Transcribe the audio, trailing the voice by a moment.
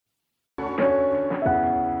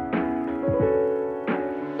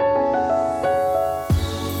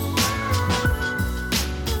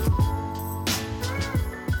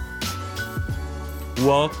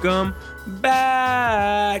welcome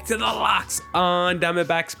back to the Locks on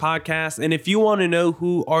Diamondbacks podcast. And if you want to know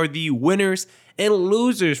who are the winners and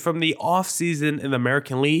losers from the offseason in the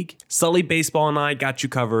American League, Sully Baseball and I got you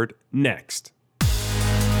covered next.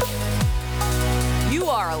 You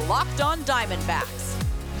are Locked on Diamondbacks,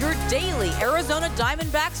 your daily Arizona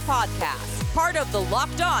Diamondbacks podcast, part of the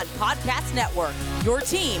Locked on Podcast Network, your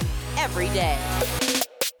team every day.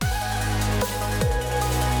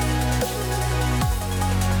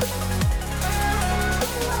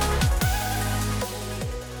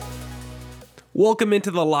 Welcome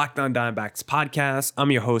into the Locked on Diamondbacks podcast. I'm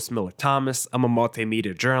your host, Miller Thomas. I'm a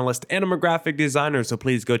multimedia journalist and I'm a graphic designer, so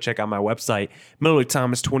please go check out my website,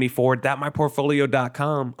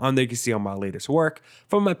 millerthomas24.myportfolio.com. On there you can see all my latest work,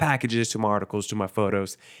 from my packages to my articles to my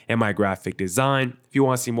photos and my graphic design. If you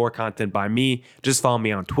want to see more content by me, just follow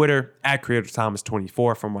me on Twitter at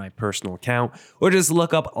CreatorThomas24 for my personal account, or just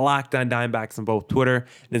look up Locked on Diamondbacks on both Twitter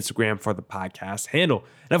and Instagram for the podcast handle.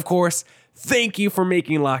 And of course, thank you for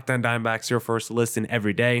making Locked on Diamondbacks your first listen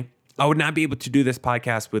every day. I would not be able to do this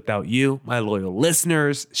podcast without you, my loyal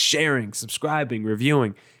listeners, sharing, subscribing,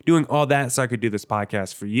 reviewing, doing all that so I could do this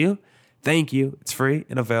podcast for you. Thank you. It's free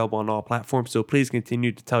and available on all platforms, so please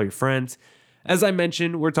continue to tell your friends. As I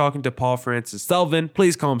mentioned, we're talking to Paul Francis Sullivan,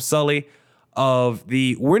 please call him Sully, of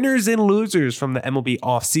the winners and losers from the MLB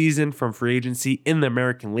offseason from free agency in the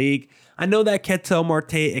American League. I know that Ketel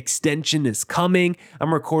Marte extension is coming.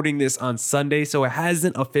 I'm recording this on Sunday, so it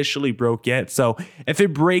hasn't officially broke yet. So if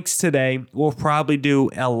it breaks today, we'll probably do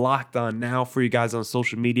a Locked On Now for you guys on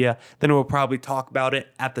social media. Then we'll probably talk about it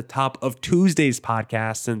at the top of Tuesday's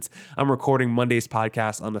podcast, since I'm recording Monday's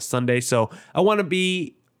podcast on a Sunday. So I want to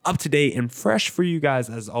be up to date and fresh for you guys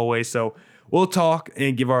as always. So we'll talk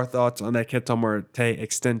and give our thoughts on that Ketel Marte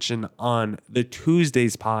extension on the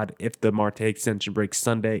Tuesday's pod if the Marte extension breaks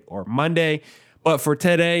Sunday or Monday. But for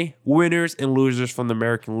today, winners and losers from the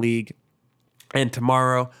American League. And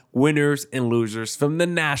tomorrow, winners and losers from the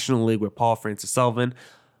National League with Paul Francis Sullivan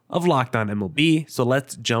of Locked On MLB. So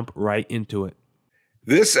let's jump right into it.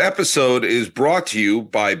 This episode is brought to you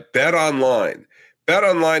by BetOnline.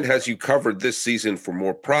 BetOnline has you covered this season for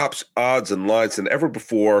more props, odds, and lines than ever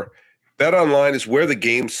before. BetOnline is where the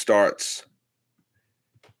game starts.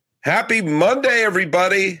 Happy Monday,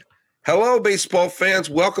 everybody. Hello, baseball fans.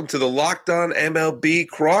 Welcome to the Locked On MLB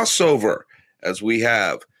crossover, as we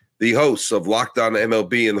have the hosts of Locked On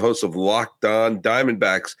MLB and the hosts of Locked On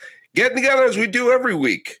Diamondbacks getting together as we do every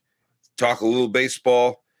week. Talk a little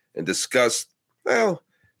baseball and discuss, well,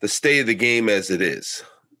 the state of the game as it is.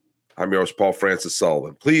 I'm your host, Paul Francis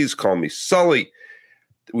Sullivan. Please call me Sully.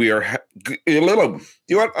 We are a little,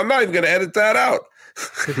 you know what? I'm not even going to edit that out.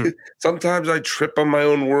 Sometimes I trip on my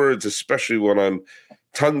own words, especially when I'm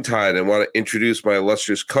tongue-tied and want to introduce my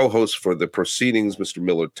illustrious co-host for the proceedings, Mr.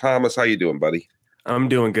 Miller Thomas. How you doing, buddy? I'm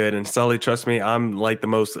doing good. And Sully, trust me, I'm like the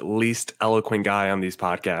most least eloquent guy on these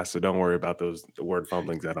podcasts, so don't worry about those word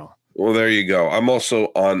fumblings at all. Well, there you go. I'm also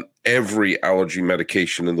on every allergy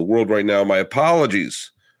medication in the world right now. My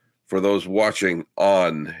apologies for those watching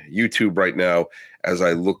on YouTube right now, as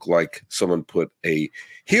I look like someone put a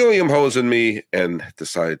helium hose in me and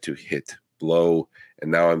decided to hit blow.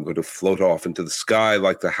 And now I'm going to float off into the sky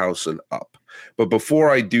like the house and up. But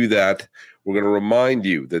before I do that, we're going to remind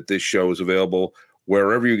you that this show is available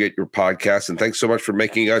wherever you get your podcasts. And thanks so much for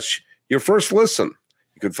making us your first listen.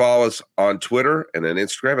 You can follow us on Twitter and on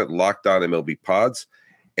Instagram at Locked On MLB Pods.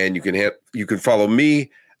 And you can follow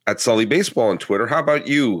me at Sully Baseball on Twitter. How about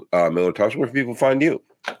you, Miller Thomas? Where can people find you?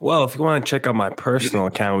 Well, if you want to check out my personal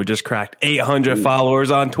account, we just cracked 800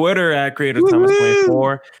 followers on Twitter at CreatorThomas24. If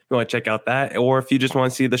you want to check out that, or if you just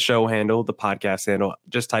want to see the show handle, the podcast handle,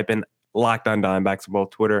 just type in Locked On Diamondbacks on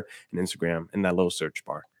both Twitter and Instagram in that little search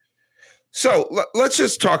bar. So let's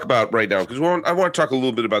just talk about right now, because I want to talk a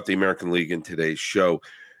little bit about the American League in today's show.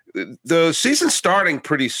 The season's starting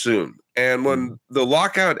pretty soon, and when the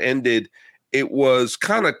lockout ended, it was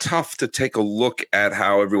kind of tough to take a look at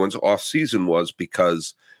how everyone's offseason was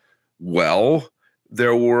because, well,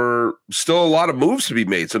 there were still a lot of moves to be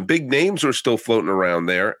made. Some big names were still floating around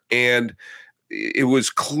there. And it was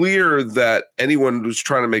clear that anyone who was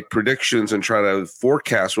trying to make predictions and trying to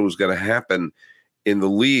forecast what was going to happen in the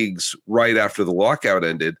leagues right after the lockout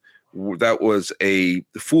ended, that was a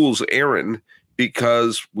fool's errand,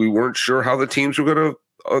 because we weren't sure how the teams were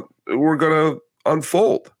going to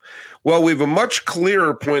unfold. Well, we have a much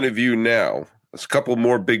clearer point of view now. There's a couple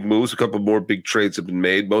more big moves, a couple more big trades have been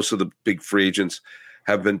made. Most of the big free agents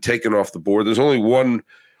have been taken off the board. There's only one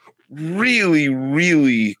really,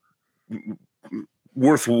 really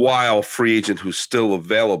worthwhile free agent who's still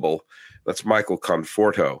available. That's Michael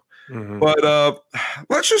Conforto. But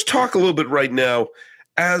let's just talk a little bit right now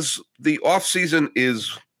as the offseason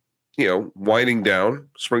is, winding down.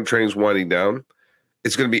 Spring training's winding down.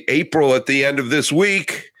 It's going to be April at the end of this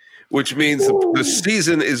week, which means the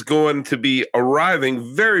season is going to be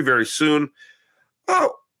arriving very, very soon.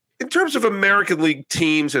 Oh, in terms of American League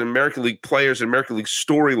teams and American League players and American League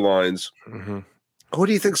storylines, what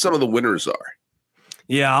do you think some of the winners are?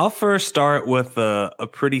 Yeah, I'll first start with a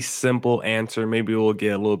pretty simple answer. Maybe we'll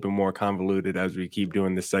get a little bit more convoluted as we keep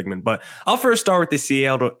doing this segment. But I'll first start with the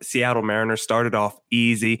Seattle Mariners. Started off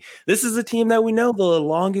easy. This is a team that we know the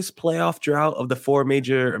longest playoff drought of the 4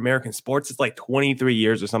 major American sports. It's like 23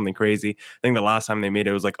 years or something crazy. I think the last time they made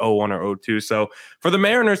it was like 01 or 02. So for the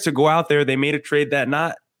Mariners to go out there, they made a trade that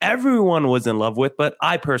not everyone was in love with, but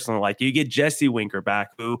I personally like. You get Jesse Winker back,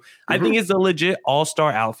 who I think is a legit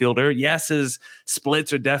all-star outfielder. Yes, his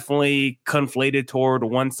splits are definitely conflated toward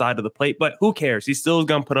one side of the plate, but who cares? He still is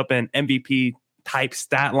going to put up an MVP type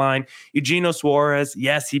stat line. Eugenio Suarez,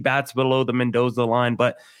 yes, he bats below the Mendoza line,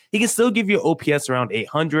 but he can still give you OPS around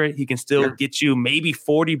 800. He can still get you maybe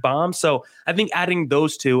 40 bombs. So I think adding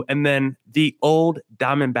those two, and then the old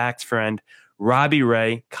Diamondbacks friend, Robbie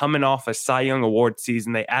Ray, coming off a Cy Young Award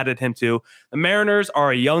season. They added him to. The Mariners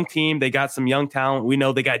are a young team. They got some young talent. We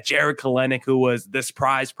know they got Jared Kelenic, who was this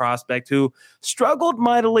prize prospect who struggled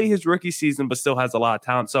mightily his rookie season, but still has a lot of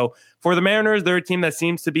talent. So for the Mariners, they're a team that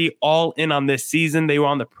seems to be all in on this season. They were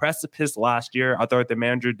on the precipice last year. I thought the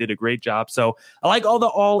manager did a great job. So I like all the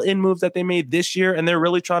all-in moves that they made this year, and they're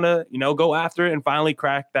really trying to, go after it and finally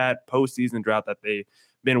crack that postseason drought that they've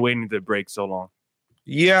been waiting to break so long.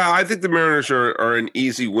 Yeah, I think the Mariners are an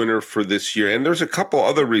easy winner for this year. And there's a couple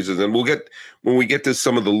other reasons. And when we get to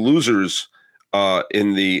some of the losers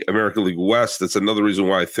in the American League West, that's another reason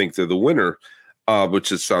why I think they're the winner, which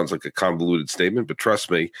just sounds like a convoluted statement, but trust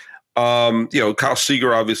me. Kyle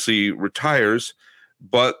Seager obviously retires,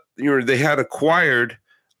 but they had acquired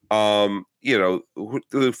from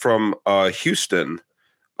Houston,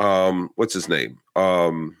 what's his name?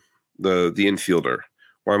 The infielder.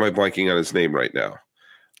 Why am I blanking on his name right now?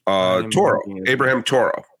 Abraham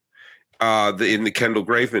Toro, in the Kendall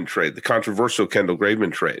Graveman trade, the controversial Kendall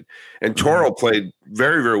Graveman trade. And Toro played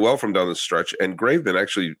very, very well from down the stretch, and Graveman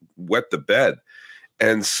actually wet the bed.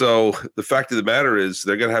 And so the fact of the matter is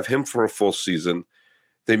they're going to have him for a full season.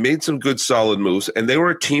 They made some good, solid moves, and they were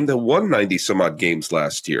a team that won 90-some-odd games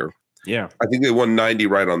last year. Yeah. I think they won 90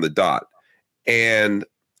 right on the dot. And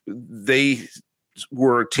they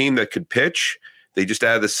were a team that could pitch. They just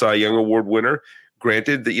added the Cy Young Award winner.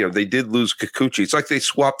 Granted that they did lose Kikuchi. It's like they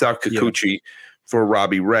swapped out Kikuchi for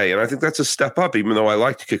Robbie Ray, and I think that's a step up. Even though I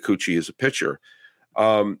liked Kikuchi as a pitcher,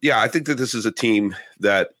 I think that this is a team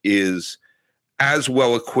that is as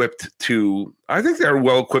well equipped to. I think they're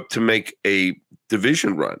well equipped to make a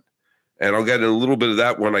division run, and I'll get a little bit of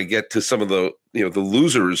that when I get to some of the the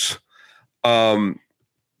losers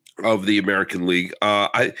of the American League.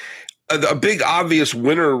 A big obvious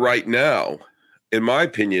winner right now, in my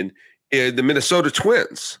opinion, is the Minnesota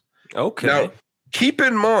Twins. Okay. Now, keep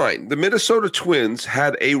in mind, the Minnesota Twins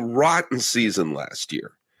had a rotten season last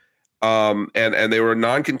year. And they were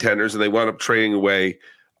non-contenders, and they wound up trading away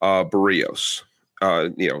Barrios,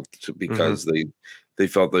 because they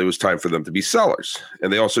felt that it was time for them to be sellers.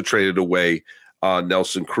 And they also traded away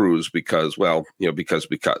Nelson Cruz because.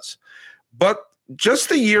 But just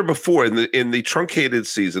the year before, in the truncated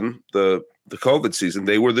season, the COVID season,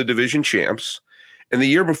 they were the division champs. And the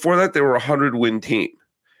year before that, they were a 100-win team.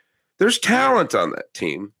 There's talent on that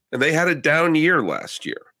team, and they had a down year last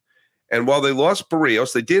year. And while they lost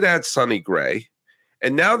Barrios, they did add Sonny Gray.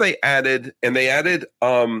 And now they added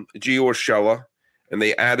Gio Urshela, and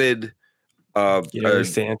they added Gary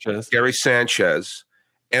Sanchez.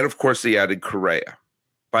 And, of course, they added Correa.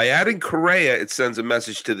 By adding Correa, it sends a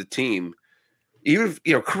message to the team. Even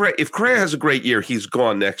if Correa has a great year, he's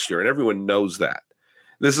gone next year, and everyone knows that.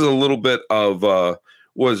 This is a little bit of who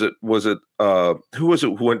was it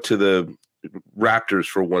who went to the Raptors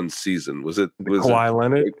for one season? Was Kawhi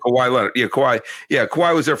Leonard? Kawhi Leonard. Yeah, Kawhi. Yeah,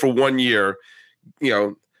 Kawhi was there for 1 year.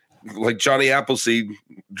 Like Johnny Appleseed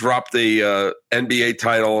dropped the NBA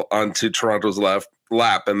title onto Toronto's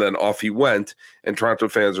lap, and then off he went. And Toronto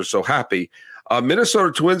fans are so happy.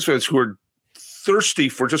 Minnesota Twins fans who are thirsty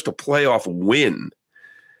for just a playoff win.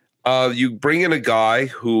 You bring in a guy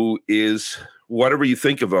who is, whatever you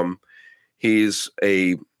think of him, he's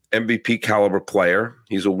a MVP caliber player.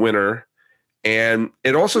 He's a winner. And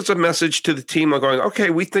it also is a message to the team like going,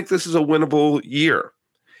 okay, we think this is a winnable year.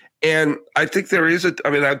 And I think there is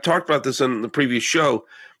I've talked about this in the previous show.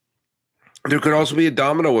 There could also be a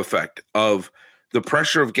domino effect of the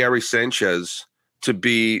pressure of Gary Sanchez to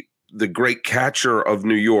be the great catcher of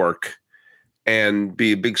New York and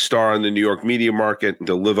be a big star in the New York media market and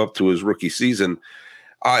to live up to his rookie season.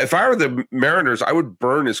 If I were the Mariners, I would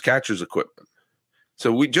burn his catcher's equipment.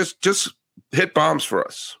 So we just hit bombs for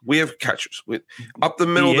us. We have catchers. Up the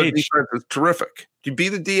middle of the defense is terrific. You be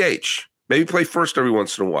the DH. Maybe play first every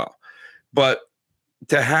once in a while. But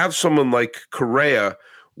to have someone like Correa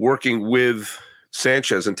working with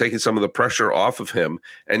Sanchez and taking some of the pressure off of him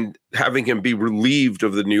and having him be relieved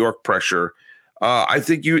of the New York pressure, I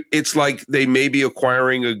think it's like they may be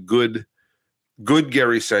acquiring a good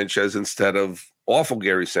Gary Sanchez instead of awful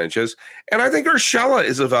Gary Sanchez. And I think Urshela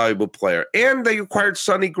is a valuable player. And they acquired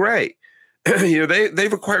Sonny Gray.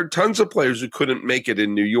 They've acquired tons of players who couldn't make it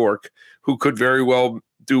in New York, who could very well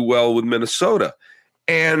do well with Minnesota.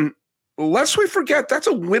 And lest we forget, that's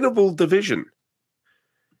a winnable division.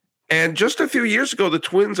 And just a few years ago, the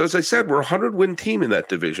Twins, as I said, were a 100-win team in that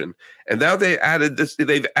division. And now they've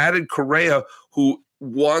added Correa, who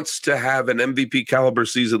wants to have an MVP caliber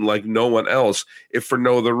season like no one else, if for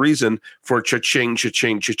no other reason, for cha-ching,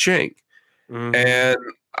 cha-ching, cha-ching. Mm-hmm. And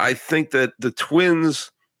I think that the Twins,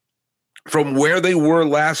 from where they were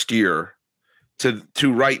last year to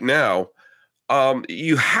right now,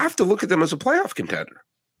 you have to look at them as a playoff contender.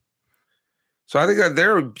 So I think that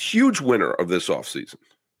they're a huge winner of this offseason.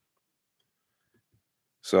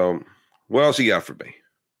 So what else you got for me?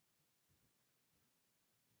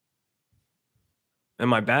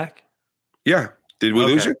 Am I back? Yeah. Did we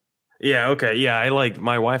lose you? Yeah. Okay. Yeah.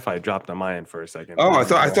 My Wi-Fi dropped on my end for a second. Oh, I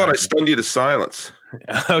thought I stunned you to silence.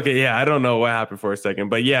 Okay. Yeah. I don't know what happened for a second,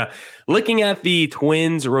 but yeah, looking at the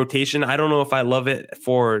Twins rotation, I don't know if I love it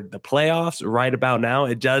for the playoffs right about now.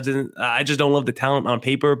 I just don't love the talent on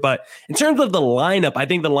paper, but in terms of the lineup, I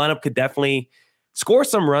think the lineup could definitely score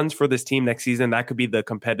some runs for this team next season. That could be the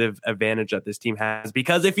competitive advantage that this team has,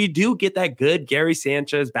 because if you do get that good Gary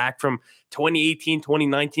Sanchez back from 2018,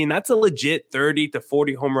 2019, that's a legit 30 to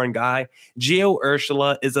 40 home run guy. Gio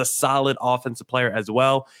Urshela is a solid offensive player as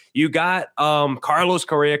well. You got Carlos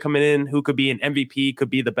Correa coming in, who could be an MVP, could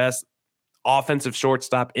be the best offensive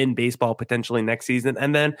shortstop in baseball potentially next season.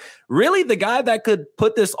 And then really the guy that could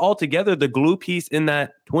put this all together, the glue piece in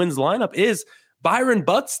that Twins lineup, is Byron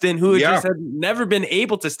Buxton, who just had never been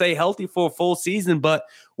able to stay healthy for a full season, but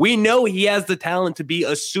we know he has the talent to be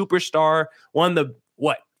a superstar, one of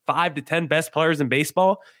the 5 to 10 best players in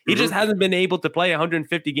baseball. He just hasn't been able to play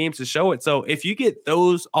 150 games to show it. So if you get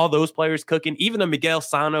all those players cooking, even a Miguel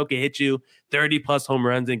Sano can hit you 30 plus home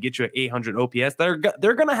runs and get you an 800 OPS. They're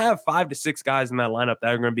going to have 5 to 6 guys in that lineup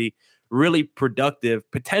that are going to be really productive,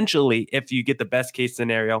 potentially, if you get the best case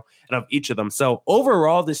scenario out of each of them. So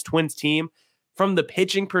overall, this Twins team, from the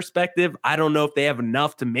pitching perspective, I don't know if they have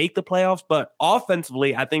enough to make the playoffs, but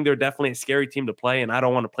offensively, I think they're definitely a scary team to play, and I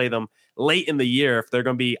don't want to play them late in the year if they're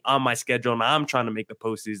going to be on my schedule and I'm trying to make the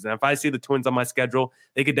postseason. If I see the Twins on my schedule,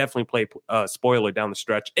 they could definitely play spoiler down the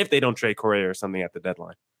stretch if they don't trade Correa or something at the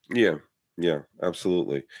deadline. Yeah,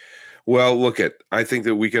 absolutely. Well, I think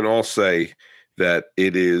that we can all say that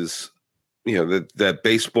it is, that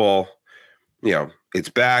baseball, it's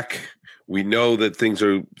back. We know that things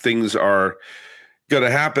are going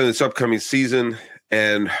to happen this upcoming season,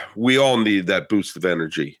 and we all need that boost of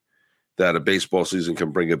energy that a baseball season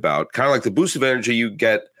can bring about. Kind of like the boost of energy you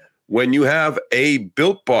get when you have a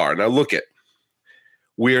Built Bar. Now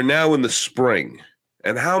we are now in the spring,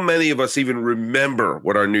 and how many of us even remember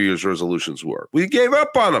what our New Year's resolutions were? We gave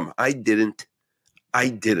up on them. I didn't.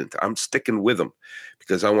 I'm sticking with them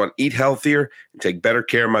because I want to eat healthier and take better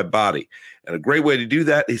care of my body. And a great way to do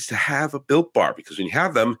that is to have a Built Bar, because when you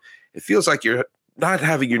have them, it feels like you're not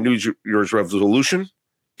having your New Year's resolution.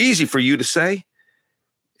 Easy for you to say.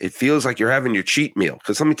 It feels like you're having your cheat meal.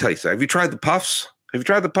 Because let me tell you something. Have you tried the puffs? Have you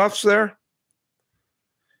tried the puffs there?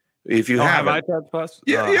 If you haven't. Have I tried the puffs?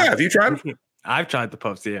 Yeah. Have you tried them? I've tried the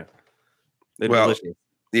puffs, yeah. They're delicious.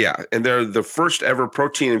 Yeah, and they're the first ever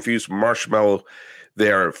protein-infused marshmallow.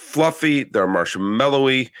 They are fluffy. They're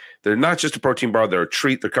marshmallowy. They're not just a protein bar. They're a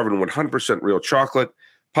treat. They're covered in 100% real chocolate.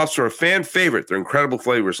 Puffs are a fan favorite. They're incredible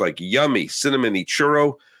flavors like yummy, cinnamony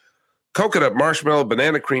churro, coconut marshmallow,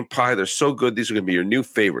 banana cream pie. They're so good. These are going to be your new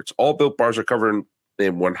favorites. All Built Bars are covered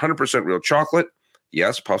in 100% real chocolate.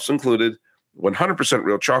 Yes, puffs included. 100%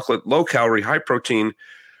 real chocolate, low calorie, high protein.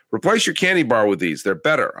 Replace your candy bar with these. They're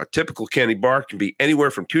better. A typical candy bar can be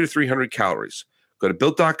anywhere from 200 to 300 calories. Go to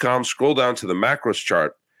Built.com, scroll down to the macros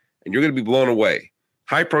chart, and you're going to be blown away.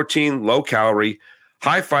 High protein, low calorie,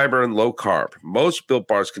 high fiber, and low carb. Most Built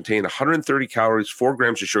Bars contain 130 calories, 4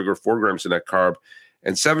 grams of sugar, 4 grams of net carb,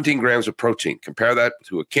 and 17 grams of protein. Compare that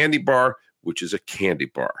to a candy bar, which is a candy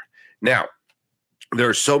bar. Now, there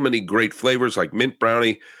are so many great flavors like mint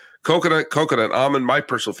brownie, coconut almond. My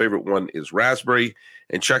personal favorite one is raspberry.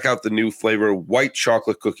 And check out the new flavor, white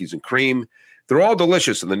chocolate cookies and cream. They're all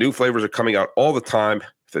delicious, and the new flavors are coming out all the time.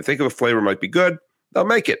 If they think of a flavor might be good, they'll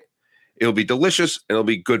make it. It'll be delicious, and it'll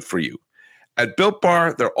be good for you. At Built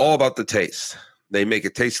Bar, they're all about the taste. They make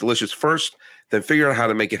it taste delicious first, then figure out how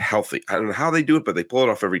to make it healthy. I don't know how they do it, but they pull it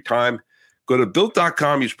off every time. Go to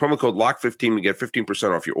Built.com, use promo code LOCK15 to get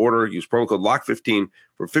 15% off your order. Use promo code LOCK15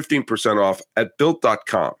 for 15% off at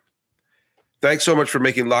Built.com. Thanks so much for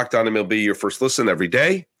making Locked On MLB your first listen every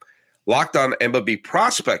day. Locked On MLB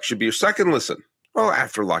Prospects should be your second listen. Well,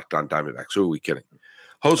 after Locked On Diamondbacks. Who are we kidding?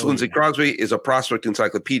 Host Lindsey Crosby is a prospect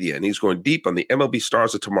encyclopedia, and he's going deep on the MLB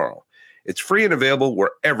stars of tomorrow. It's free and available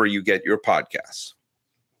wherever you get your podcasts.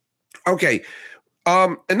 Okay,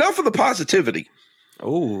 enough of the positivity.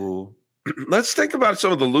 Oh, Let's think about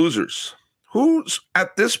some of the losers. Who's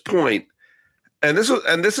at this point, and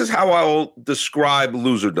this is how I will describe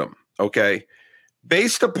loserdom, okay?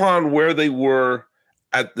 Based upon where they were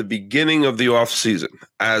at the beginning of the offseason,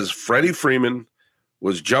 as Freddie Freeman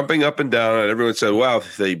was jumping up and down, and everyone said, wow,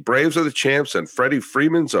 the Braves are the champs, and Freddie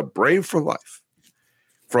Freeman's a Brave for life.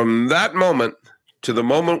 From that moment to the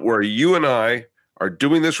moment where you and I are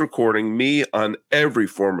doing this recording, me on every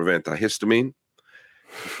form of antihistamine,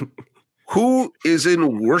 who is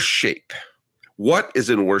in worse shape? What is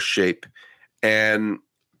in worse shape? And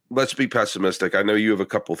let's be pessimistic. I know you have a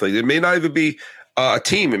couple things. It may not even be a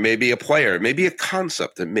team. It may be a player. It may be a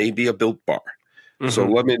concept. It may be a Built Bar. Mm-hmm. So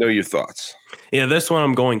let me know your thoughts. Yeah, this one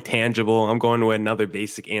I'm going tangible. I'm going with another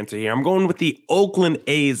basic answer here. I'm going with the Oakland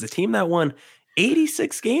A's, the team that won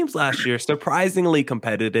 86 games last year, surprisingly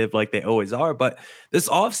competitive like they always are. But this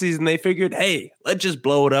offseason, they figured, hey, let's just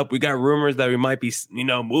blow it up. We got rumors that we might be,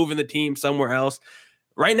 moving the team somewhere else.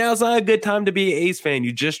 Right now, it's not a good time to be an A's fan.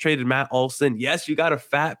 You just traded Matt Olson. Yes, you got a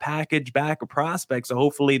fat package back of prospects, so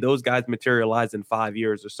hopefully those guys materialize in 5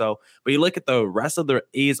 years or so. But you look at the rest of the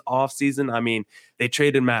A's offseason, I mean, they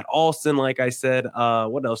traded Matt Olson, like I said.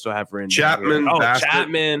 What else do I have written? Chapman.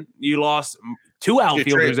 Chapman. You lost two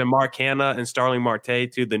outfielders in Mark Hanna and Starling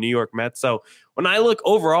Marte to the New York Mets. So when I look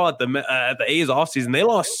overall at the A's offseason, they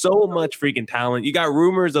lost so much freaking talent. You got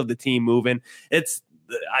rumors of the team moving.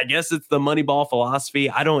 I guess it's the Moneyball philosophy.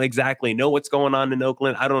 I don't exactly know what's going on in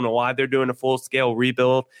Oakland. I don't know why they're doing a full-scale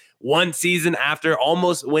rebuild one season after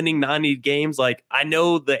almost winning 90 games. Like, I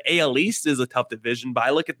know the AL East is a tough division, but I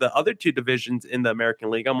look at the other two divisions in the American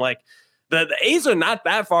League. I'm like, the A's are not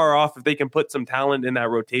that far off if they can put some talent in that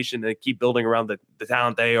rotation and keep building around the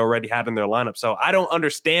talent they already had in their lineup. So I don't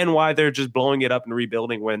understand why they're just blowing it up and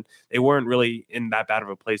rebuilding when they weren't really in that bad of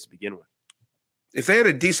a place to begin with. If they had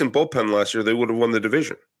a decent bullpen last year, they would have won the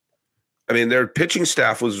division. I mean, their pitching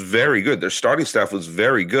staff was very good. Their starting staff was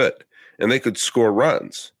very good, and they could score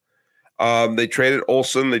runs. They traded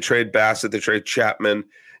Olson, they traded Bassett, they traded Chapman.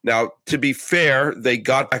 Now, to be fair, they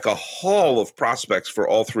got back a haul of prospects for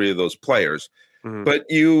all three of those players. Mm-hmm. But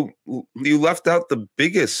you left out the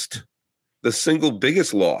single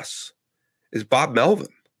biggest loss is Bob Melvin.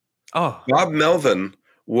 Oh, Bob Melvin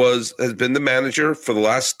has been the manager for the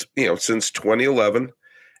last, since 2011.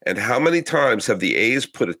 And how many times have the A's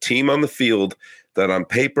put a team on the field that on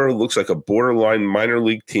paper looks like a borderline minor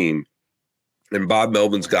league team, and Bob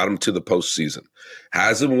Melvin's got them to the postseason?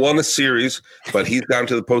 Hasn't won a series, but he's gotten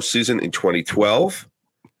to the postseason in 2012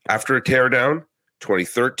 after a teardown,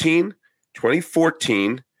 2013,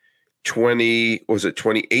 2014,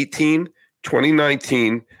 2018,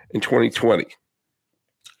 2019, and 2020.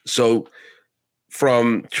 So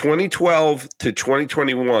from 2012 to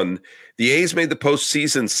 2021, the A's made the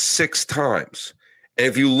postseason 6 times. And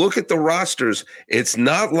if you look at the rosters, it's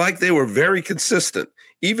not like they were very consistent.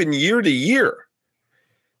 Even year to year,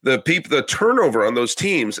 the turnover on those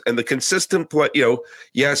teams and the consistent play,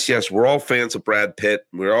 yes, we're all fans of Brad Pitt.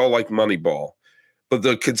 We're all like Moneyball. But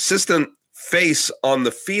the consistent face on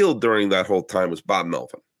the field during that whole time was Bob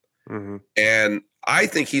Melvin. Mm-hmm. And I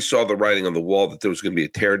think he saw the writing on the wall that there was going to be a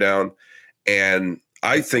teardown. And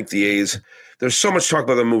I think the A's, there's so much talk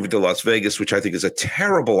about them moving to Las Vegas, which I think is a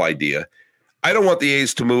terrible idea. I don't want the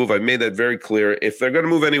A's to move. I made that very clear. If they're going to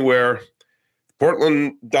move anywhere,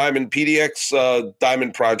 Portland Diamond, PDX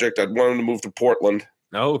Diamond Project, I'd want them to move to Portland.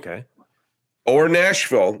 Oh, okay. Or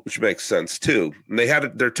Nashville, which makes sense too. And they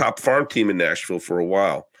had their top farm team in Nashville for a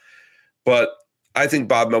while. But I think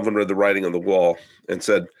Bob Melvin read the writing on the wall and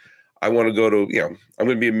said, I want to go to, I'm going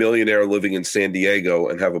to be a millionaire living in San Diego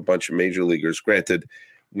and have a bunch of major leaguers. Granted,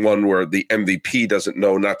 one where the MVP doesn't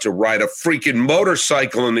know not to ride a freaking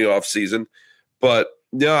motorcycle in the offseason. But,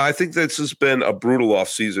 I think this has been a brutal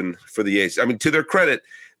offseason for the A's. I mean, to their credit,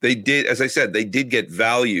 they did, as I said, they did get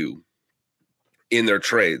value in their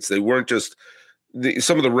trades. They weren't just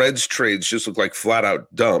some of the Reds trades just look like flat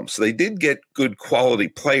out dumps. They did get good quality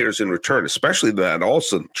players in return, especially that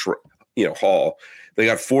Olsen, haul. They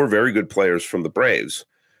got 4 very good players from the Braves.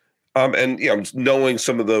 And knowing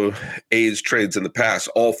some of the A's trades in the past,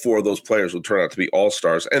 all 4 of those players will turn out to be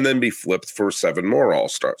all-stars and then be flipped for 7 more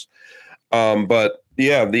all-stars. But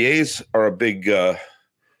yeah, the A's are a big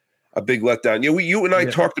letdown. You and I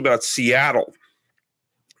talked about Seattle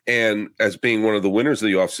and as being one of the winners of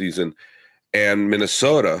the offseason and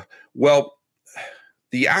Minnesota. Well,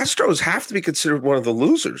 the Astros have to be considered one of the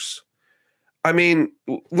losers. I mean,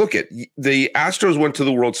 look at the Astros went to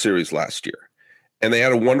the World Series last year. And they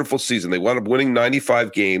had a wonderful season. They wound up winning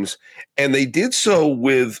 95 games. And they did so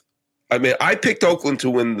I picked Oakland to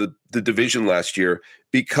win the division last year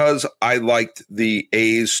because I liked the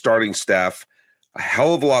A's starting staff a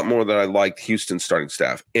hell of a lot more than I liked Houston's starting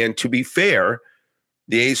staff. And to be fair,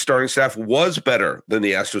 the A's starting staff was better than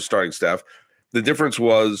the Astros starting staff. The difference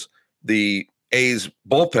was the A's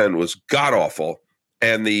bullpen was god-awful,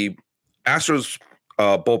 and the Astros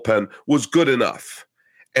bullpen was good enough.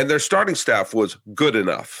 And their starting staff was good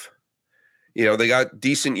enough. They got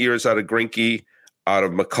decent years out of Greinke, out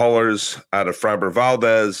of McCullers, out of Framber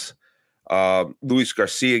Valdez. Luis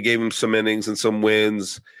Garcia gave him some innings and some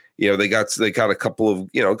wins. They got a couple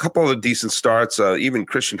of decent starts. Even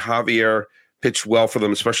Christian Javier pitched well for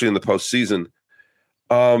them, especially in the postseason.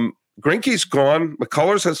 Greinke's gone.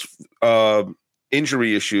 McCullers has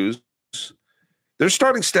injury issues. Their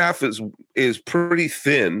starting staff is pretty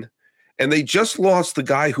thin. And they just lost the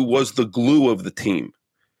guy who was the glue of the team.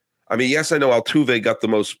 I mean, yes, I know Altuve got the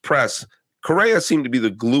most press. Correa seemed to be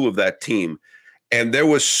the glue of that team. And there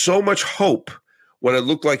was so much hope when it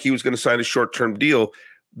looked like he was going to sign a short-term deal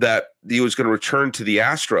that he was going to return to the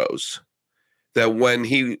Astros, that when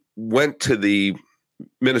he went to the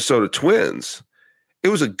Minnesota Twins, it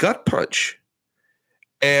was a gut punch.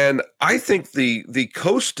 And I think the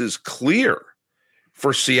coast is clear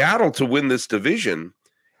for Seattle to win this division.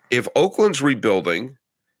 If Oakland's rebuilding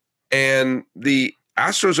and the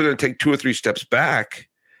Astros are going to take 2 or 3 steps back,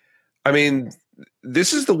 I mean,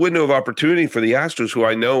 this is the window of opportunity for the Astros, who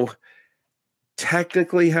I know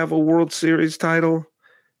technically have a World Series title.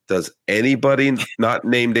 Does anybody not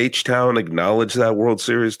named H-Town acknowledge that World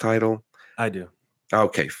Series title? I do.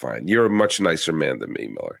 Okay, fine. You're a much nicer man than me,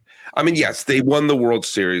 Miller. I mean, yes, they won the World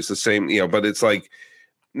Series, the same, but it's like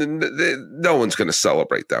no one's going to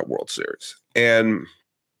celebrate that World Series. And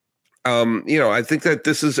I think that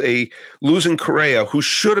this is a losing Correa, who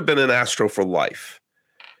should have been an Astro for life.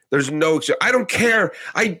 There's no, I don't care.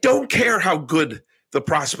 I don't care how good the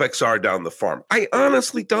prospects are down the farm. I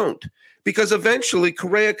honestly don't, because eventually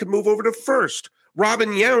Correa could move over to first. Robin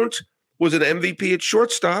Yount was an MVP at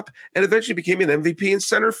shortstop and eventually became an MVP in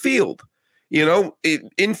center field. You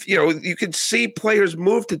could see players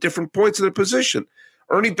move to different points of their position.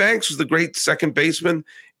 Ernie Banks was the great second baseman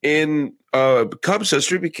in Cubs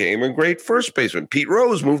history, became a great first baseman. Pete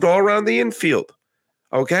Rose moved all around the infield.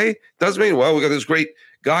 Okay? Doesn't mean, we got this great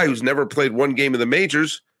guy who's never played one game in the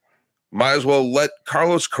majors. Might as well let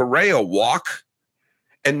Carlos Correa walk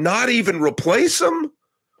and not even replace him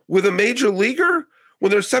with a major leaguer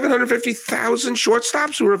when there's 750,000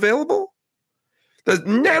 shortstops who are available. The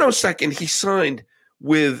nanosecond he signed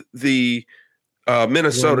with the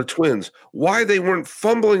Minnesota Twins, why they weren't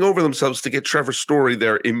fumbling over themselves to get Trevor Story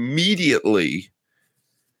there immediately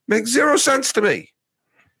makes zero sense to me.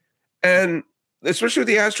 And especially with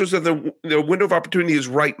the Astros, that their window of opportunity is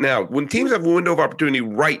right now. When teams have a window of opportunity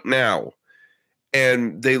right now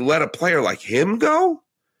and they let a player like him go,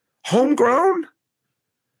 homegrown,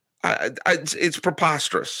 it's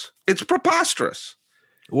preposterous. It's preposterous.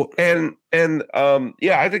 Well, and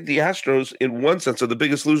I think the Astros, in one sense, are the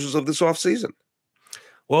biggest losers of this offseason.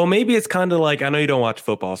 Well, maybe it's kind of like, I know you don't watch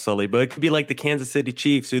football, Sully, but it could be like the Kansas City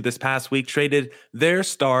Chiefs, who this past week traded their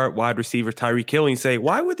star wide receiver, Tyreek Hill, and say,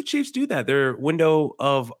 why would the Chiefs do that? Their window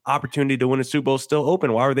of opportunity to win a Super Bowl is still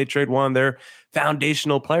open. Why would they trade one of their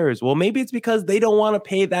foundational players? Well, maybe it's because they don't want to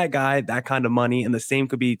pay that guy that kind of money. And the same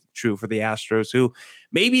could be true for the Astros, who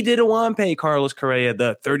maybe didn't want to pay Carlos Correa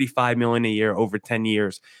the $35 million a year over 10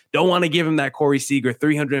 years. Don't want to give him that Corey Seager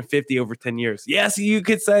 $350 over 10 years. Yes, you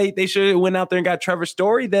could say they should have went out there and got Trevor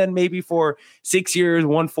Story then maybe for 6 years,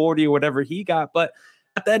 140 or whatever he got. But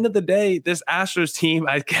at the end of the day, this Astros team,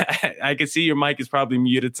 I can see your mic is probably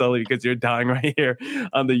muted, Sully, because you're dying right here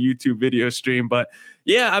on the YouTube video stream. But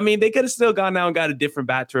yeah, I mean, they could have still gone out and got a different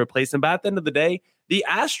bat to replace him. But at the end of the day, the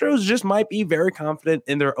Astros just might be very confident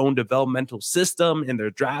in their own developmental system, in their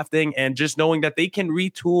drafting, and just knowing that they can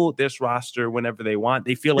retool this roster whenever they want.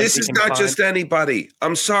 They feel like this is not just anybody.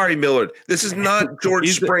 I'm sorry, Millard. This is not George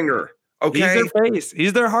Springer. Okay, he's their face.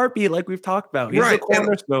 He's their heartbeat, like we've talked about. He's the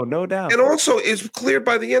cornerstone, no doubt. And also, it's clear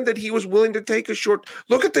by the end that he was willing to take a short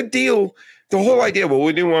look at the deal. The whole idea, well,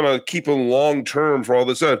 we didn't want to keep him long term for all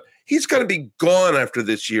this. He's going to be gone after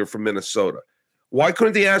this year from Minnesota. Why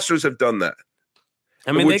couldn't the Astros have done that?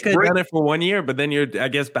 I mean, they could have done it for 1 year, but then you're, I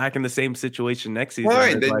guess, back in the same situation next season.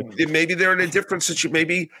 Fine. Maybe they're in a different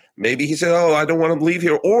situation. Maybe he said, "Oh, I don't want to leave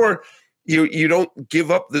here," or you don't give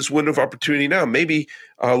up this window of opportunity now. Maybe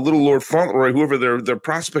little Lord Fauntleroy, whoever their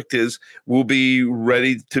prospect is, will be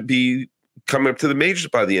ready to be coming up to the majors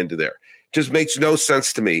by the end of there. Just makes no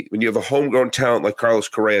sense to me when you have a homegrown talent like Carlos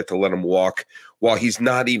Correa to let him walk while he's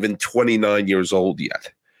not even 29 years old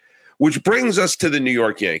yet. Which brings us to the New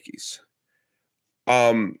York Yankees.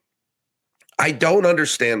 I don't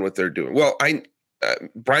understand what they're doing. Well,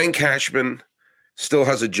 Brian Cashman still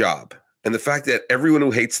has a job. And the fact that everyone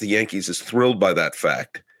who hates the Yankees is thrilled by that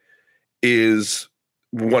fact is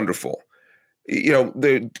wonderful. You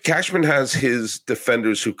know, Cashman has his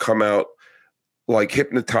defenders who come out like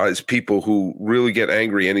hypnotized people who really get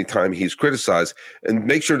angry anytime he's criticized and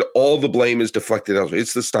make sure that all the blame is deflected elsewhere.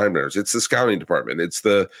 It's the Steinbrenners, it's the scouting department, it's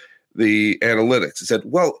the analytics. He said,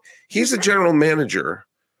 well, he's a general manager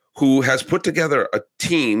who has put together a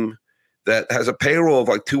team that has a payroll of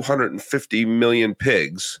like 250 million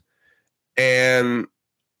pigs, and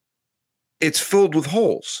it's filled with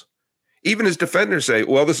holes. Even his defenders say,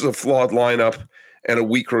 well, this is a flawed lineup and a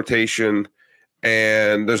weak rotation,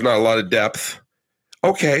 and there's not a lot of depth.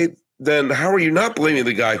 Okay, then how are you not blaming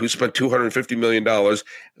the guy who spent $250 million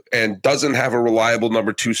and doesn't have a reliable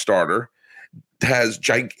number 2 starter, has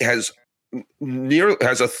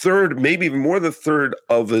a third, maybe even more than a third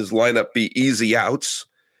of his lineup be easy outs,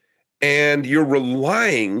 and you're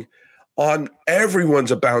relying on everyone's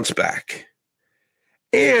a bounce back,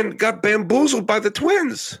 and got bamboozled by the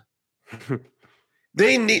Twins.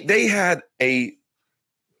 They had a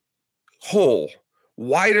hole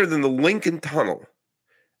wider than the Lincoln Tunnel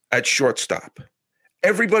at shortstop.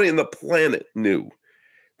 Everybody on the planet knew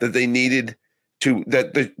that they needed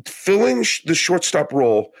filling the shortstop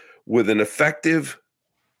role with an effective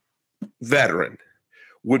veteran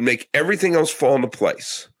would make everything else fall into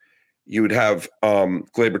place. You would have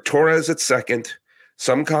Gleyber Torres at second,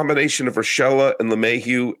 some combination of Urshela and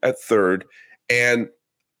LeMahieu at third, and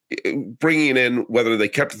bringing in, whether they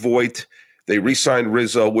kept Voit, they re-signed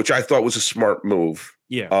Rizzo, which I thought was a smart move.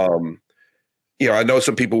 Yeah. I know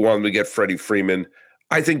some people wanted to get Freddie Freeman.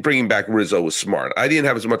 I think bringing back Rizzo was smart. I didn't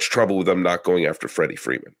have as much trouble with them not going after Freddie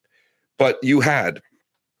Freeman. But you had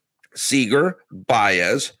Seager,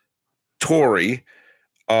 Baez, Torrey,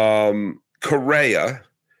 Correa,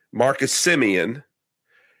 Marcus Semien.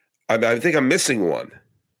 I think I'm missing one.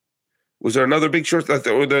 Was there another big short? Right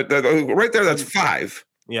there, that's 5.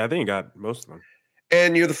 Yeah, I think you got most of them.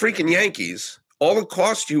 And you're the freaking Yankees. All it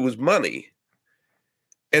cost you was money.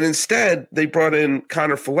 And instead, they brought in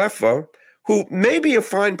Connor Falefa, who may be a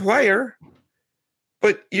fine player,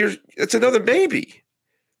 but it's another baby.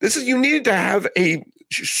 You needed to have a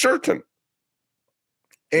certain.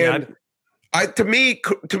 And to me,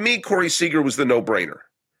 Corey Seager was the no-brainer.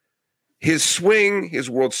 His swing, his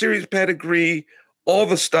World Series pedigree, all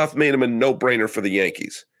the stuff made him a no-brainer for the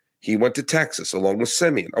Yankees. He went to Texas along with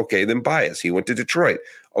Semien. Okay, then Baez. He went to Detroit.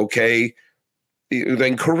 Okay,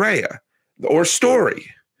 then Correa or Story.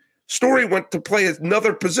 Story went to play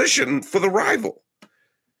another position for the rival.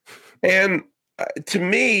 And to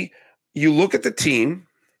me, you look at the team,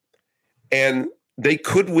 and they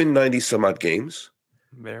could win 90-some-odd games.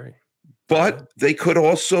 Very. But they could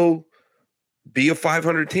be a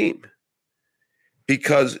 500 team.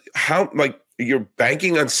 Because you're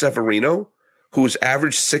banking on Severino, who's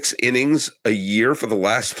averaged 6 innings a year for the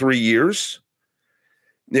last 3 years.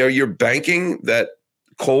 You're banking that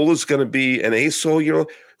Cole is going to be an ace all year.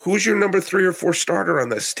 Who's your number 3 or 4 starter on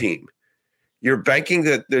this team? You're banking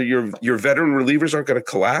that your veteran relievers aren't going to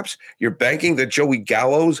collapse. You're banking that Joey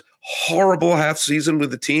Gallo's horrible half season with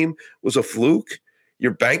the team was a fluke.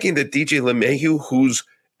 You're banking that DJ LeMahieu, whose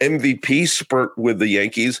MVP spurt with the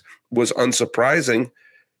Yankees was unsurprising,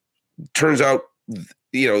 turns out,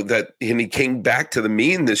 that he came back to the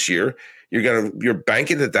mean this year. You're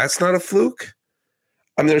banking that that's not a fluke.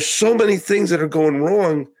 I mean, there's so many things that are going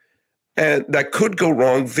wrong and that could go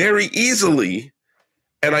wrong very easily.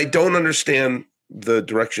 And I don't understand the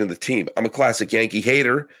direction of the team. I'm a classic Yankee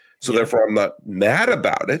hater, so therefore I'm not mad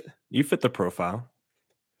about it. You fit the profile.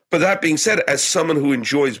 But that being said, as someone who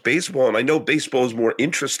enjoys baseball, and I know baseball is more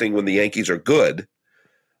interesting when the Yankees are good,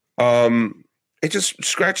 it just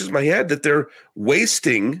scratches my head that they're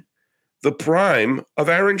wasting the prime of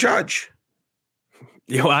Aaron Judge.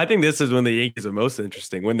 I think this is when the Yankees are most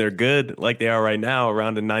interesting, when they're good like they are right now,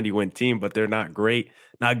 around a 90-win team, but they're not great,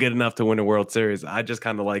 not good enough to win a World Series. I just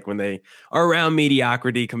kind of like when they are around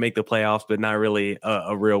mediocrity, can make the playoffs, but not really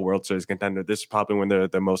a real World Series contender. This is probably when they're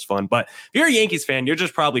the most fun. But if you're a Yankees fan, you're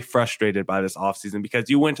just probably frustrated by this offseason because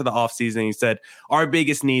you went to the offseason and you said, our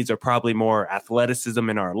biggest needs are probably more athleticism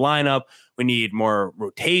in our lineup. We need more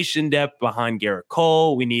rotation depth behind Garrett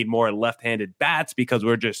Cole. We need more left-handed bats because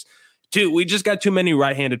we just got too many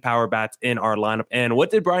right-handed power bats in our lineup. And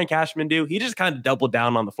what did Brian Cashman do? He just kind of doubled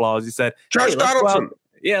down on the flaws. He said, Josh Donaldson.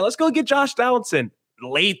 Let's go get Josh Donaldson.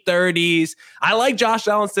 Late 30s. I like Josh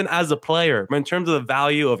Donaldson as a player, but in terms of the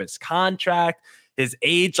value of his contract, his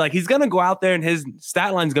age, like he's going to go out there and his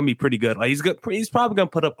stat line is going to be pretty good. Like he's probably going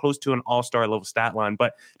to put up close to an all-star level stat line.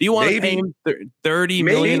 But do you want to pay him $30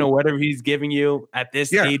 million or whatever he's giving you at this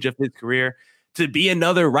stage of his career to be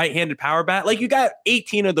another right-handed power bat? Like you got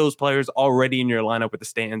 18 of those players already in your lineup with the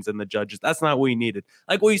Stantons and the Judges. That's not what you needed.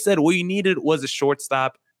 Like what you said, what you needed was a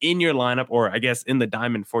shortstop in your lineup, or I guess in the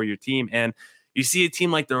diamond for your team. And you see a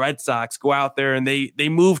team like the Red Sox go out there and they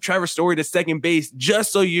move Trevor Story to second base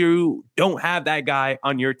just so you don't have that guy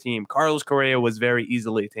on your team. Carlos Correa was very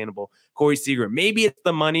easily attainable. Corey Seager, maybe it's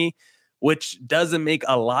the money, which doesn't make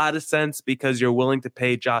a lot of sense because you're willing to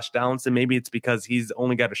pay Josh Donaldson. Maybe it's because he's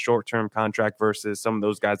only got a short-term contract versus some of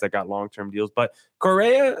those guys that got long-term deals. But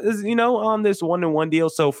Correa is, on this 1-1 deal.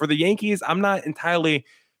 So for the Yankees, I'm not entirely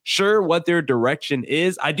sure what their direction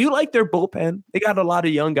is. I do like their bullpen. They got a lot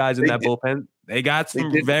of young guys in that bullpen. They got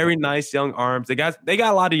some very nice young arms. They got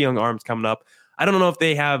a lot of young arms coming up. I don't know if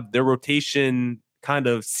they have their rotation kind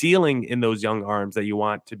of ceiling in those young arms that you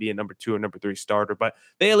want to be a number 2 or number 3 starter, but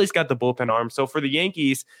they at least got the bullpen arms. So for the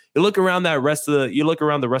Yankees, you look around the rest of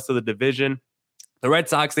the division. The Red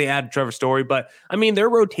Sox, they added Trevor Story, but I mean their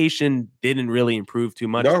rotation didn't really improve too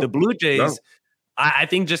much. The Blue Jays, I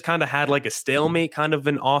think just kind of had like a stalemate kind of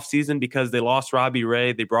an offseason because they lost Robbie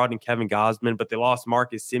Ray. They brought in Kevin Gosman, but they lost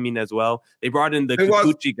Marcus Semien as well. They brought in the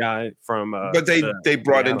Kikuchi guy from but they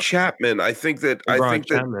brought in Chapman. I think that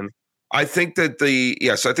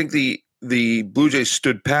the Blue Jays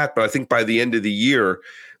stood pat, but I think by the end of the year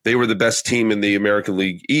they were the best team in the American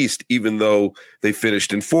League East, even though they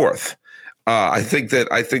finished in 4th. I think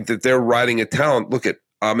that they're riding a talent. Look at,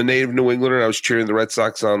 I'm a native New Englander. I was cheering the Red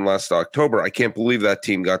Sox on last October. I can't believe that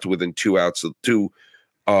team got to within 2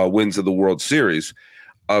 wins of the World Series.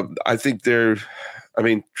 I think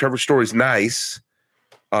Trevor Story's nice.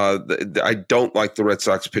 I don't like the Red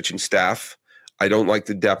Sox pitching staff. I don't like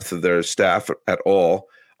the depth of their staff at all.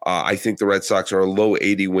 I think the Red Sox are a low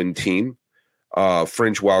 80-win team,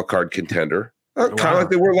 fringe wild card contender, kind of like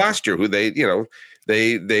they were last year.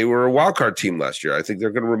 They were a wild card team last year. I think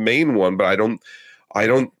they're going to remain one, but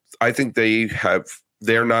I think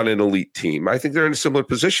they're not an elite team. I think they're in a similar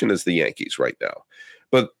position as the Yankees right now.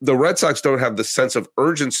 But the Red Sox don't have the sense of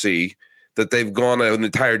urgency that they've gone an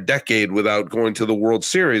entire decade without going to the World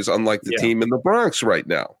Series, unlike the team in the Bronx right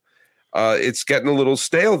now. It's getting a little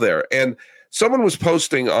stale there. And someone was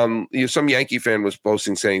posting some Yankee fan was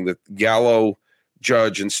posting saying that Gallo,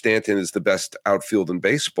 Judge, and Stanton is the best outfield in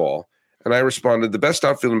baseball. And I responded, the best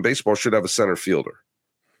outfield in baseball should have a center fielder.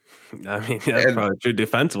 I mean, that's probably true.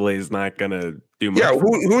 Defensively, he's not going to do much. Yeah,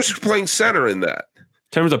 who's playing center in that? In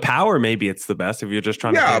terms of power, maybe it's the best if you're just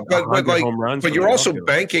trying to hit home runs. But you're also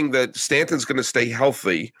banking that Stanton's going to stay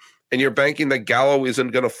healthy, and you're banking that Gallo isn't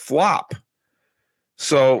going to flop.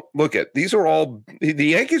 So look these are all the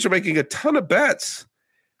Yankees are making a ton of bets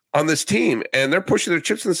on this team, and they're pushing their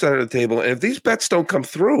chips in the center of the table. And if these bets don't come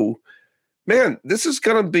through, man, this is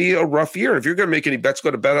going to be a rough year. If you're going to make any bets, go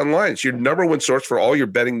to BetOnline. It's your number one source for all your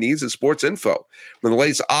betting needs and sports info. From the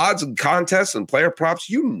latest odds and contests and player props,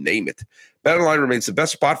 you name it. BetOnline remains the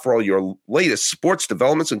best spot for all your latest sports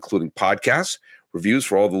developments, including podcasts, reviews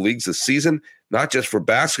for all the leagues this season, not just for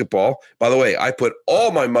basketball. By the way, I put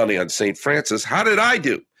all my money on St. Francis. How did I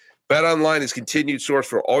do? BetOnline is continued source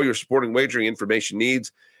for all your sporting wagering information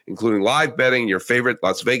needs, including live betting and your favorite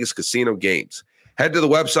Las Vegas casino games. Head to the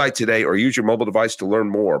website today or use your mobile device to learn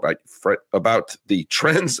more about the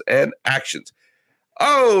trends and actions.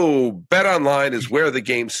 Oh, BetOnline is where the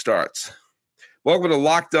game starts. Welcome to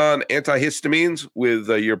Locked On Antihistamines with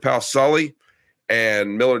your pal Sully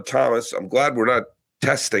and Millard Thomas. I'm glad we're not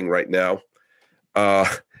testing right now.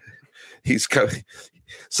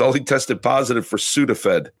 Sully tested positive for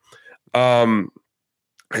Sudafed.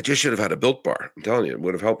 I just should have had a Built Bar. I'm telling you, it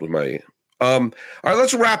would have helped with my All right,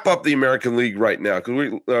 let's wrap up the American League right now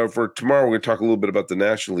because for tomorrow we're going to talk a little bit about the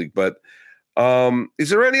National League. But is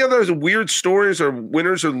there any other weird stories or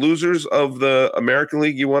winners or losers of the American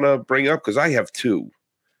League you want to bring up? Because I have two.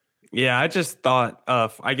 Yeah, I just thought,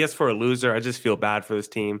 I guess for a loser, I just feel bad for this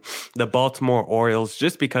team. The Baltimore Orioles,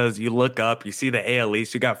 just because you look up, you see the AL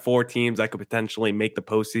East, you got 4 teams that could potentially make the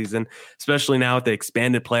postseason, especially now with the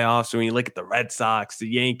expanded playoffs. So when you look at the Red Sox, the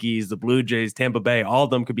Yankees, the Blue Jays, Tampa Bay, all of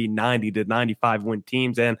them could be 90 to 95 win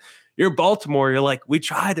teams. And you're Baltimore, you're like, we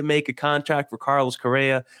tried to make a contract for Carlos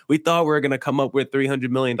Correa. We thought we were going to come up with a $300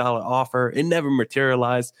 million offer. It never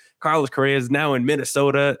materialized. Carlos Correa is now in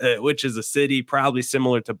Minnesota, which is a city probably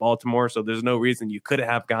similar to Baltimore, so there's no reason you couldn't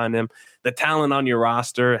have gotten him. The talent on your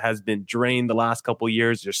roster has been drained the last couple of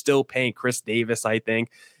years. You're still paying Chris Davis, I think.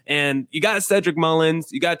 And you got Cedric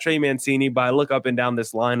Mullins, you got Trey Mancini, but I look up and down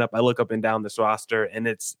this lineup, I look up and down this roster, and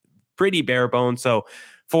it's pretty bare bones. So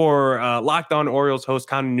for Locked On Orioles host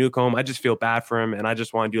Connor Newcomb, I just feel bad for him, and I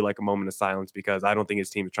just want to do like a moment of silence because I don't think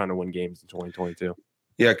his team is trying to win games in 2022.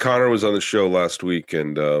 Yeah, Connor was on the show last week,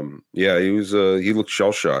 and he looked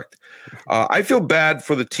shell-shocked. I feel bad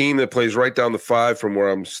for the team that plays right down the 5 from where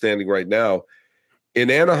I'm standing right now.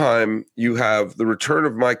 In Anaheim, you have the return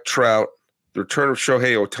of Mike Trout, the return of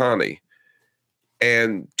Shohei Ohtani,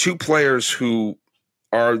 and 2 players who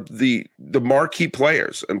are the marquee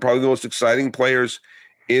players and probably the most exciting players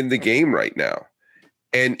in the game right now.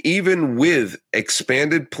 And even with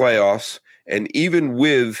expanded playoffs and even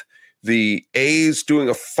with the A's doing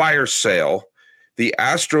a fire sale, the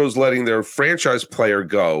Astros letting their franchise player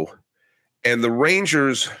go, and the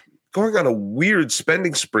Rangers going on a weird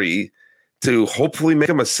spending spree to hopefully make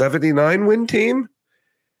them a 79-win team,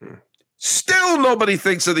 still nobody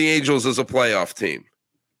thinks of the Angels as a playoff team.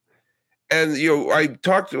 And, I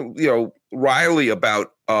talked to, Riley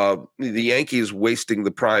about the Yankees wasting the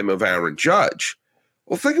prime of Aaron Judge.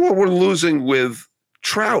 Well, think of what we're losing with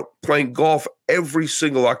Trout playing golf every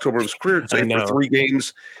single October of his career, say for 3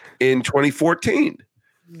 games in 2014.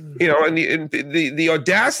 And the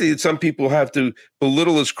audacity that some people have to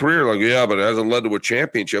belittle his career, like, yeah, but it hasn't led to a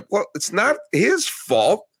championship. Well, it's not his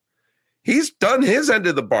fault. He's done his end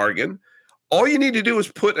of the bargain. All you need to do is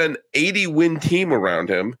put an 80-win team around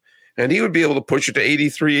him, and he would be able to push it to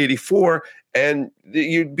 83, 84, and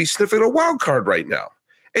you'd be sniffing a wild card right now.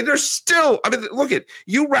 And there's still, look at,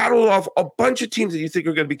 you rattled off a bunch of teams that you think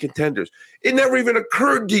are going to be contenders. It never even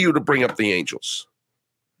occurred to you to bring up the Angels.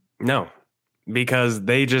 No, because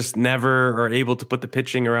they just never are able to put the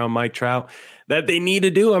pitching around Mike Trout that they need to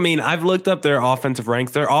do. I've looked up their offensive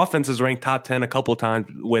ranks. Their offense is ranked top 10 a couple times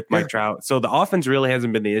with Mike Trout. So the offense really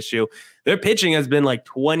hasn't been the issue. Their pitching has been like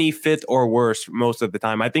 25th or worse most of the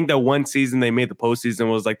time. I think that one season they made the postseason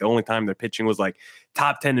was like the only time their pitching was like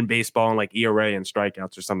top 10 in baseball and like ERA and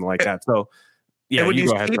strikeouts or something like that. So yeah, and when you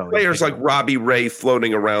go ahead, see players like Robbie Ray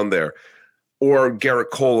floating around there or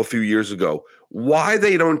Garrett Cole a few years ago, why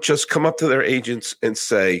they don't just come up to their agents and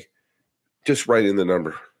say, just write in the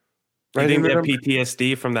number. You didn't get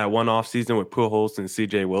PTSD from that one off season with Pujols and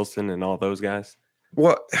CJ Wilson and all those guys?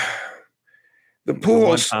 What? The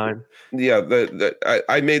Pujols time. Yeah,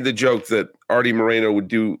 I made the joke that Artie Moreno would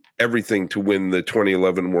do everything to win the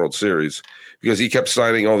 2011 World Series because he kept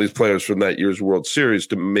signing all these players from that year's World Series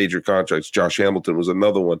to major contracts. Josh Hamilton was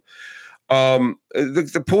another one.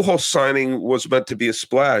 The Pujols signing was meant to be a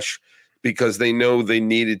splash because they know they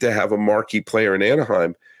needed to have a marquee player in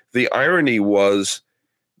Anaheim. The irony was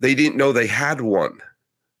they didn't know they had one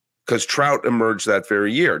because Trout emerged that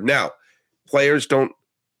very year. Now, players don't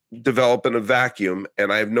develop in a vacuum,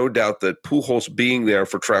 and I have no doubt that Pujols being there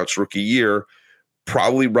for Trout's rookie year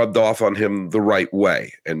probably rubbed off on him the right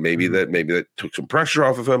way, and maybe that took some pressure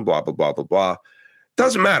off of him, blah, blah, blah, blah, blah.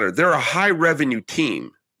 Doesn't matter. They're a high-revenue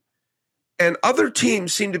team, and other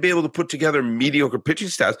teams seem to be able to put together mediocre pitching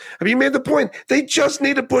staffs. You made the point. They just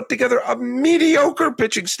need to put together a mediocre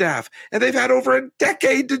pitching staff, and they've had over a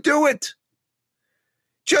decade to do it.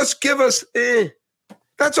 Just give us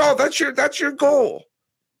That's all. That's your goal.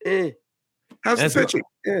 How's the pitching?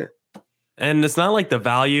 And it's not like the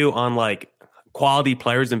value on like quality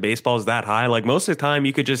players in baseball is that high. Like most of the time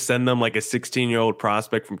you could just send them like a 16-year-old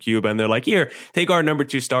prospect from Cuba and they're like, here, take our number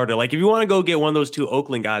 2 starter. Like if you want to go get one of those 2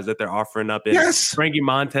 Oakland guys that they're offering up in Frankie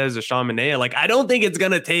Montez or Sean Manaea, like I don't think it's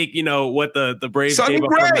going to take, what the Braves Sonny gave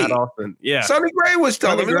Gray. up on that often. Yeah. Sonny Gray was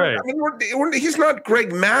telling me. He's not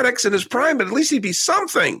Greg Maddux in his prime, but at least he'd be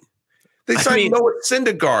something. They signed Noah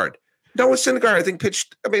Syndergaard. I think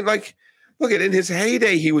pitched. Look at in his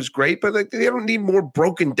heyday he was great, but they don't need more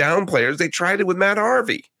broken down players. They tried it with Matt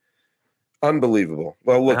Harvey. Unbelievable.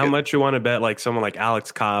 Well, look, How much you want to bet like someone like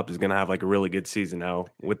Alex Cobb is going to have like a really good season now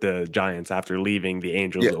with the Giants after leaving the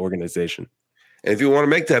Angels organization? and if you want to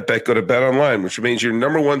make that bet, go to Bet Online, which means your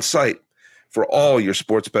number one site for all your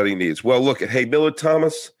sports betting needs. Well, look at, hey, Millard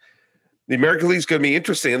Thomas, the American League is going to be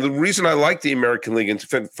interesting. And the reason I like the American League and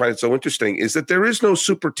find it so interesting is that there is no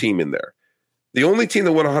super team in there. The only team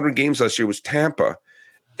that won 100 games last year was Tampa.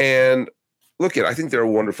 And look at, I think they're a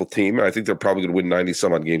wonderful team. I think they're probably going to win 90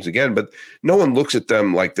 some odd games again, but no one looks at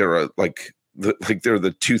them like they're they're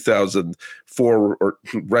the 2004 or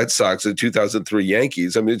Red Sox and 2003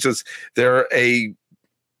 Yankees. I mean, it's just, they're a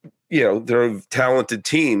talented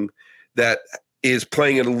team that is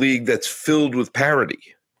playing in a league that's filled with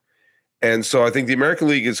parity. And so I think the American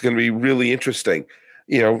League is going to be really interesting.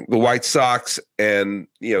 The White Sox and,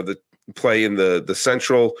 the play in the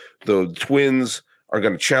Central, the Twins are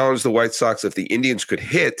going to challenge the White Sox. If the Indians could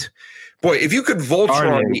hit, boy, if you could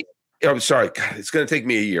Voltron me, I'm sorry, God, it's going to take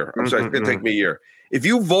me a year. I'm sorry, it's going to take me a year. If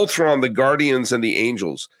you Voltron the Guardians and the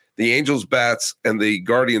Angels bats and the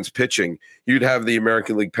Guardians pitching, you'd have the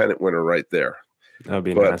American League pennant winner right there. That would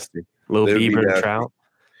be nasty. Little Bieber and Trout.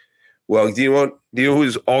 Well, do you know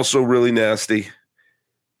who's also really nasty?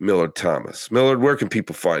 Millard Thomas. Millard, where can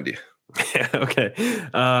people find you? Okay.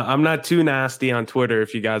 I'm not too nasty on Twitter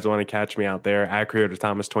if you guys want to catch me out there at Creator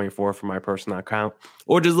Thomas 24 for my personal account,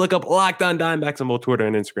 or just look up Locked On Diamondbacks on both Twitter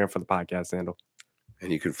and Instagram for the podcast handle.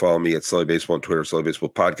 And you can follow me at Sully Baseball on Twitter, Sully Baseball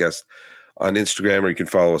Podcast on Instagram, or you can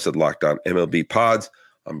follow us at Locked On MLB Pods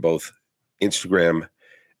on both Instagram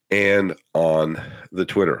and on the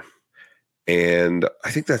Twitter. And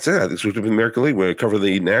I think that's it. This was the American League. We're going to cover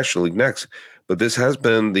the National League next. But this has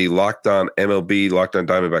been the Locked On MLB, Locked On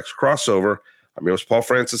Diamondbacks crossover. I'm your host, Paul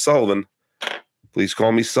Francis Sullivan. Please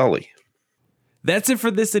call me Sully. That's it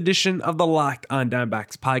for this edition of the Locked On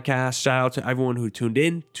Diamondbacks podcast. Shout out to everyone who tuned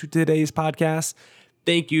in to today's podcast.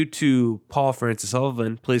 Thank you to Paul Francis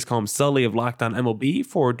Sullivan. Please call him Sully of Locked On MLB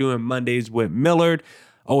for doing Mondays with Millard.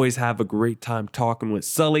 Always have a great time talking with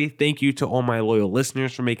Sully. Thank you to all my loyal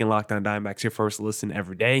listeners for making Locked On Diamondbacks your first listen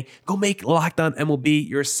every day. Go make Locked On MLB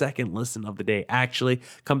your second listen of the day. Actually,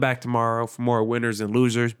 come back tomorrow for more winners and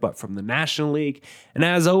losers, but from the National League. And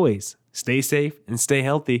as always, stay safe and stay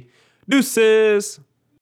healthy. Deuces!